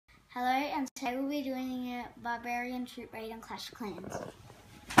Hello, and today we'll be doing a barbarian troop raid on Clash of Clans.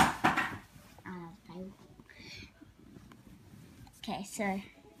 Okay, so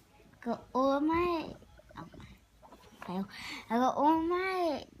got all my I got all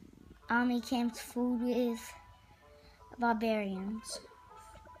my army camps full with barbarians.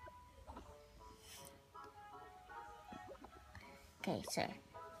 Okay, so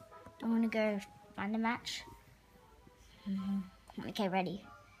I'm gonna go find a match. Okay, ready.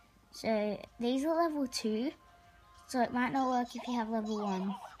 So these are level 2, so it might not work if you have level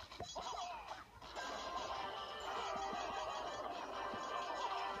 1.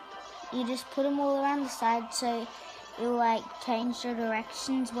 You just put them all around the side so it'll like change the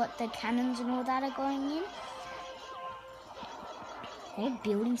directions what the cannons and all that are going in. They're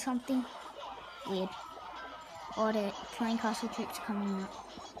building something weird. Or the clan castle troops are coming out.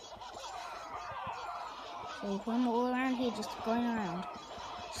 So you put them all around here, just going around.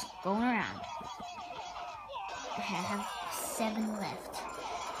 Just going around. Okay, I have 7 left.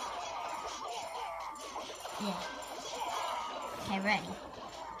 Yeah. Okay, ready.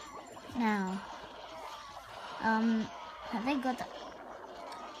 Now, have they got the...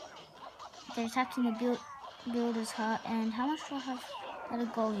 They're attacking the builder's hut, and how much do I have that are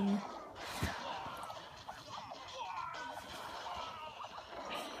going?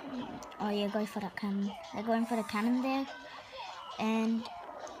 Oh yeah, go for that cannon. They're going for the cannon there, and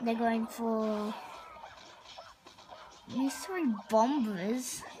they're going for these 3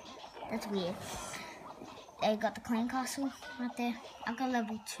 bombers. That's weird. They got the clan castle right there. I've got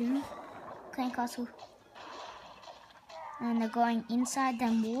level 2 clan castle. And they're going inside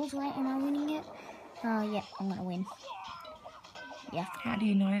them walls. Wait, am I winning it? Oh yeah, I'm gonna win. Yeah. How do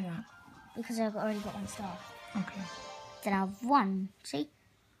you know that? Because I've already got 1 star. Okay. Then I've won. See?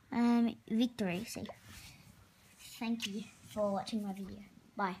 Victory. See? Thank you for watching my video.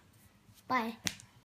 Bye. Bye.